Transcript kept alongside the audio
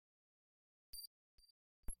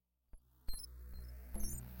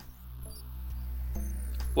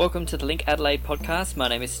Welcome to the LinkAdelaide podcast. My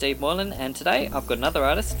name is Steve Moylan, and today I've got another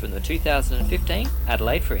artist from the 2015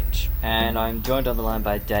 Adelaide Fringe. And I'm joined on the line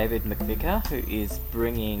by David McVicar, who is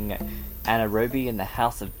bringing Ana Robi and the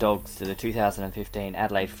House of Dogs to the 2015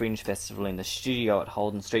 Adelaide Fringe Festival in the studio at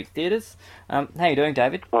Holden Street Theatres. How are you doing,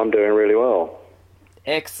 David? I'm doing really well.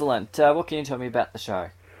 Excellent. What can you tell me about the show?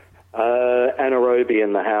 Ana Robi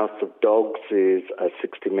and the House of Dogs is a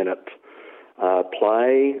 60-minute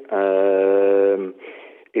play.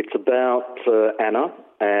 It's about Anna,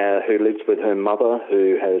 who lives with her mother,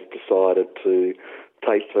 who has decided to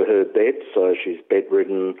take for her bed, so she's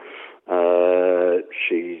bedridden.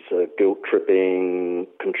 She's a guilt-tripping,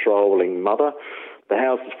 controlling mother. The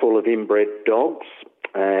house is full of inbred dogs,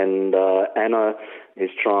 and Anna is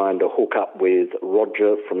trying to hook up with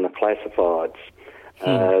Roger from the Classifieds.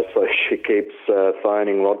 So she keeps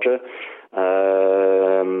phoning Roger,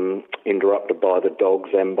 interrupted by the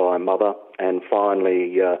dogs and by mother, and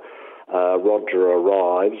finally Roger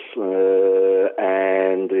arrives,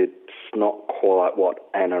 and it's not quite what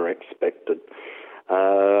Anna expected.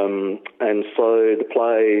 And so the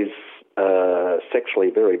play's sexually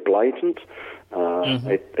very blatant.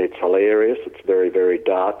 It's hilarious. It's very, very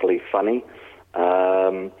darkly funny.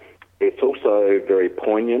 It's also very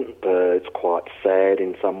poignant. It's quite sad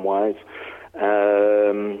in some ways.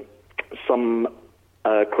 Some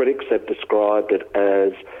critics have described it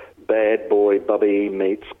as Bad Boy Bubby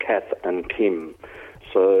meets Kath and Kim.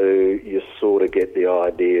 So you sort of get the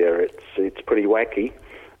idea. It's pretty wacky,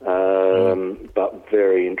 but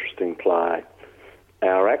very interesting play.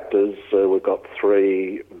 Our actors, we've got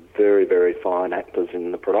three very, very fine actors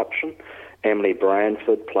in the production. Emily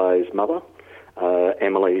Branford plays Mother.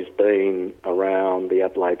 Emily's been around the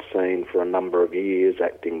Adelaide scene for a number of years,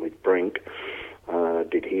 acting with Brink.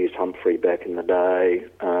 Did Here's Humphrey back in the day.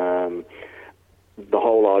 The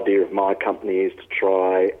whole idea of my company is to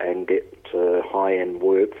try and get high-end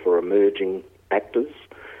work for emerging actors.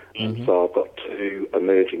 And so I've got two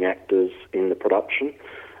emerging actors in the production.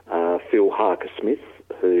 Phil Harker-Smith,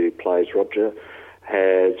 who plays Roger,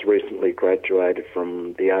 has recently graduated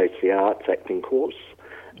from the AC Arts acting course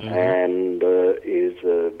and is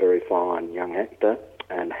a very fine young actor.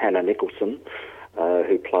 And Hannah Nicholson,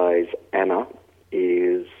 who plays Anna,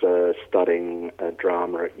 is studying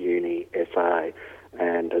drama at Uni SA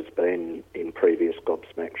and has been in previous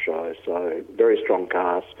Gobsmacked shows. So very strong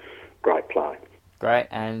cast, great play. Great,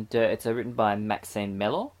 and it's written by Maxine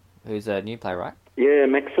Mellor, who's a new playwright. Yeah,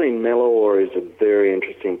 Maxine Mellor is a very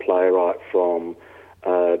interesting playwright from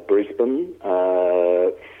Brisbane.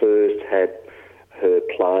 First had her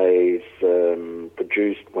plays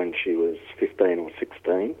produced when she was 15 or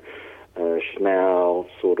 16. She's now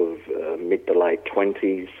sort of mid to late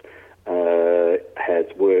 20s, has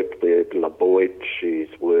worked with La Boyd, she's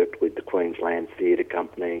worked with the Queensland Theatre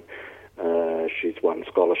Company, she's won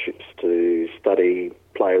scholarships to study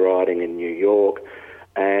playwriting in New York,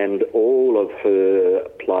 and all of her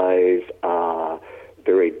plays are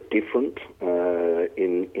very different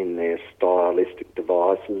in their stylistic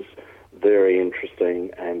devices, very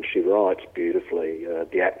interesting, and she writes beautifully.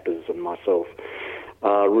 The actors and myself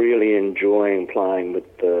are really enjoying playing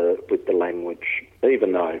with the language,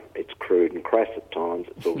 even though it's crude and crass at times.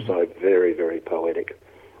 It's also very, very poetic.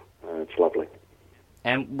 It's lovely.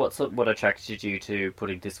 And what attracted you to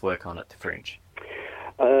putting this work on at the Fringe?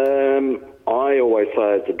 I always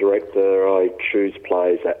say as a director, I choose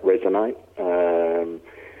plays that resonate.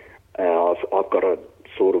 I've got to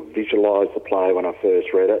sort of visualise the play when I first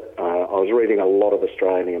read it. I was reading a lot of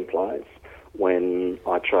Australian plays when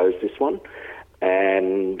I chose this one.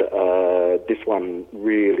 And this one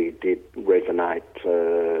really did resonate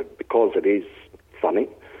because it is funny,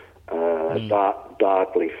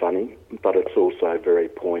 darkly funny, but it's also very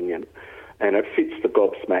poignant. And it fits the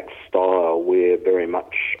Gobsmacked style. We're very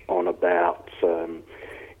much on about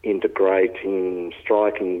integrating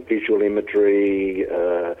striking visual imagery.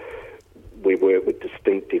 We work with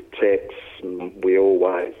distinctive texts. And we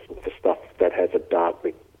always look for stuff that has a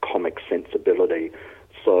darkly comic sensibility.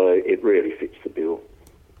 So it really fits the bill.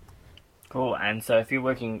 Cool. And so if you're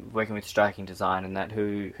working with striking design and that,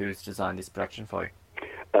 who's designed this production for you?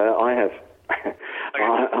 I have.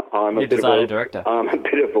 I'm a director. I'm a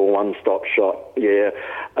bit of a one-stop shop, yeah.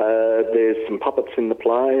 There's some puppets in the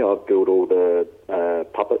play. I've built all the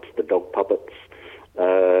puppets, the dog puppets.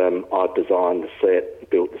 I've designed the set,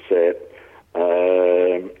 built the set.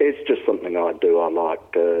 It's just something I do. I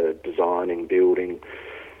like designing, building,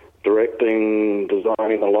 directing,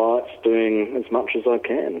 designing the lights, doing as much as I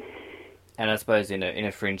can. And I suppose in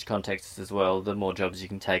a fringe context as well, the more jobs you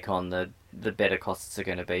can take on, the better costs are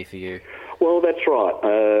going to be for you. Well, that's right.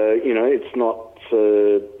 It's not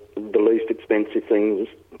the least expensive things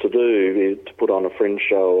to do is to put on a fringe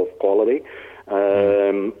show of quality.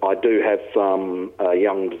 I do have some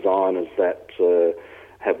young designers that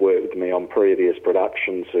have worked with me on previous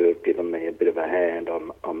productions who have given me a bit of a hand,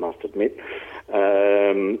 I must admit.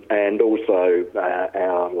 And also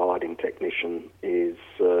our lighting technician is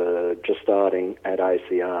just starting at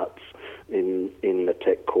AC Arts in the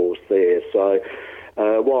tech course there. So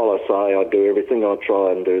while I say I do everything, I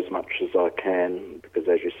try and do as much as I can because,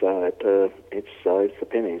 as you say, it saves the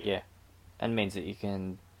pennies. Yeah, and means that you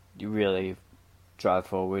really drive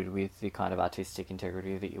forward with the kind of artistic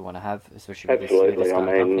integrity that you want to have, especially with Absolutely. this kind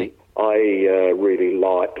of company. I really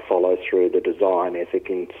like to follow through the design ethic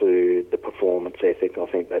into the performance ethic. I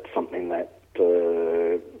think that's something that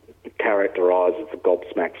characterises the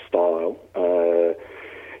Gobsmacked style.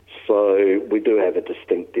 So we do have a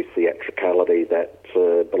distinctive theatricality that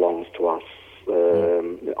belongs to us,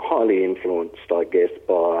 highly influenced, I guess,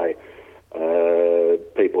 by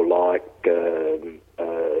people like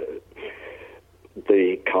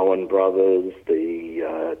the Coen brothers,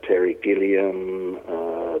 the Terry Gilliam,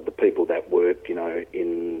 the people that work,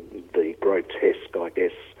 in the grotesque, I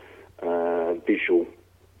guess, visual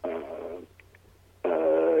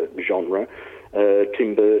genre.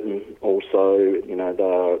 Tim Burton also,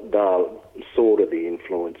 they're sort of the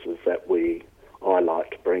influences that I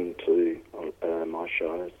like to bring to my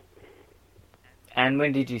shows. And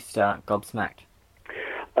when did you start Gobsmacked?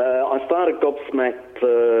 I started Gobsmacked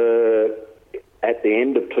at the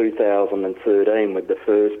end of 2013 with the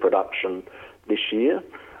first production this year.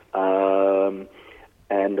 And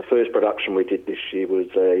the first production we did this year was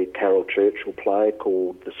a Carol Churchill play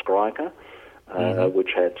called The Skriker,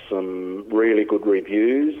 which had some really good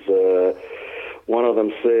reviews. One of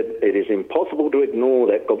them said, "It is impossible to ignore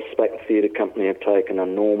that Gobsmacked Theatre Company have taken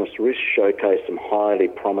enormous risks, showcased some highly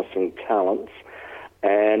promising talents,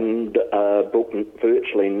 and booked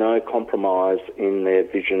virtually no compromise in their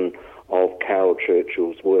vision of Carol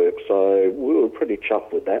Churchill's work." So we were pretty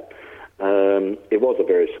chuffed with that. It was a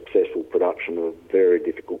very successful production of a very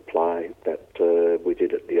difficult play that we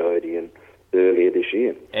did at the Odeon earlier this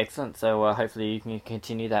year. Excellent. So hopefully you can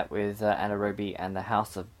continue that with Ana Robi and the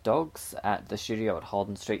House of Dogs at the studio at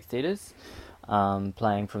Holden Street Theatres,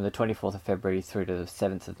 playing from the 24th of February through to the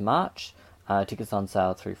 7th of March. Tickets on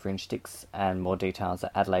sale through Fringe Sticks, and more details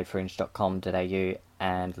at adelaidefringe.com.au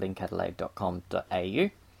and linkadelaide.com.au.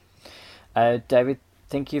 David,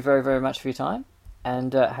 thank you very, very much for your time,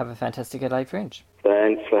 and have a fantastic Adelaide Fringe.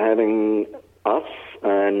 Thanks for having us,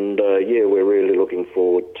 and we're really looking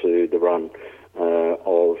forward to the run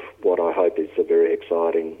of what I hope is a very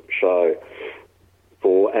exciting show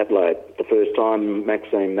for Adelaide. The first time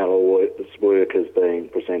Maxine Mellor's work has been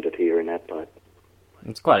presented here in Adelaide.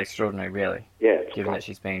 It's quite extraordinary, really. Yeah, given that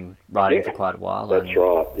she's been writing for quite a while. That's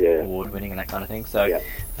right, yeah. Award-winning and that kind of thing. So,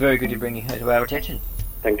 very good you're bringing her to our attention.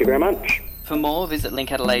 Thank you very much. For more, visit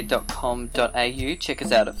linkadelaide.com.au, check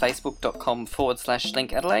us out at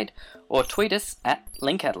facebook.com/linkadelaide, or tweet us at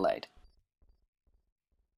linkadelaide.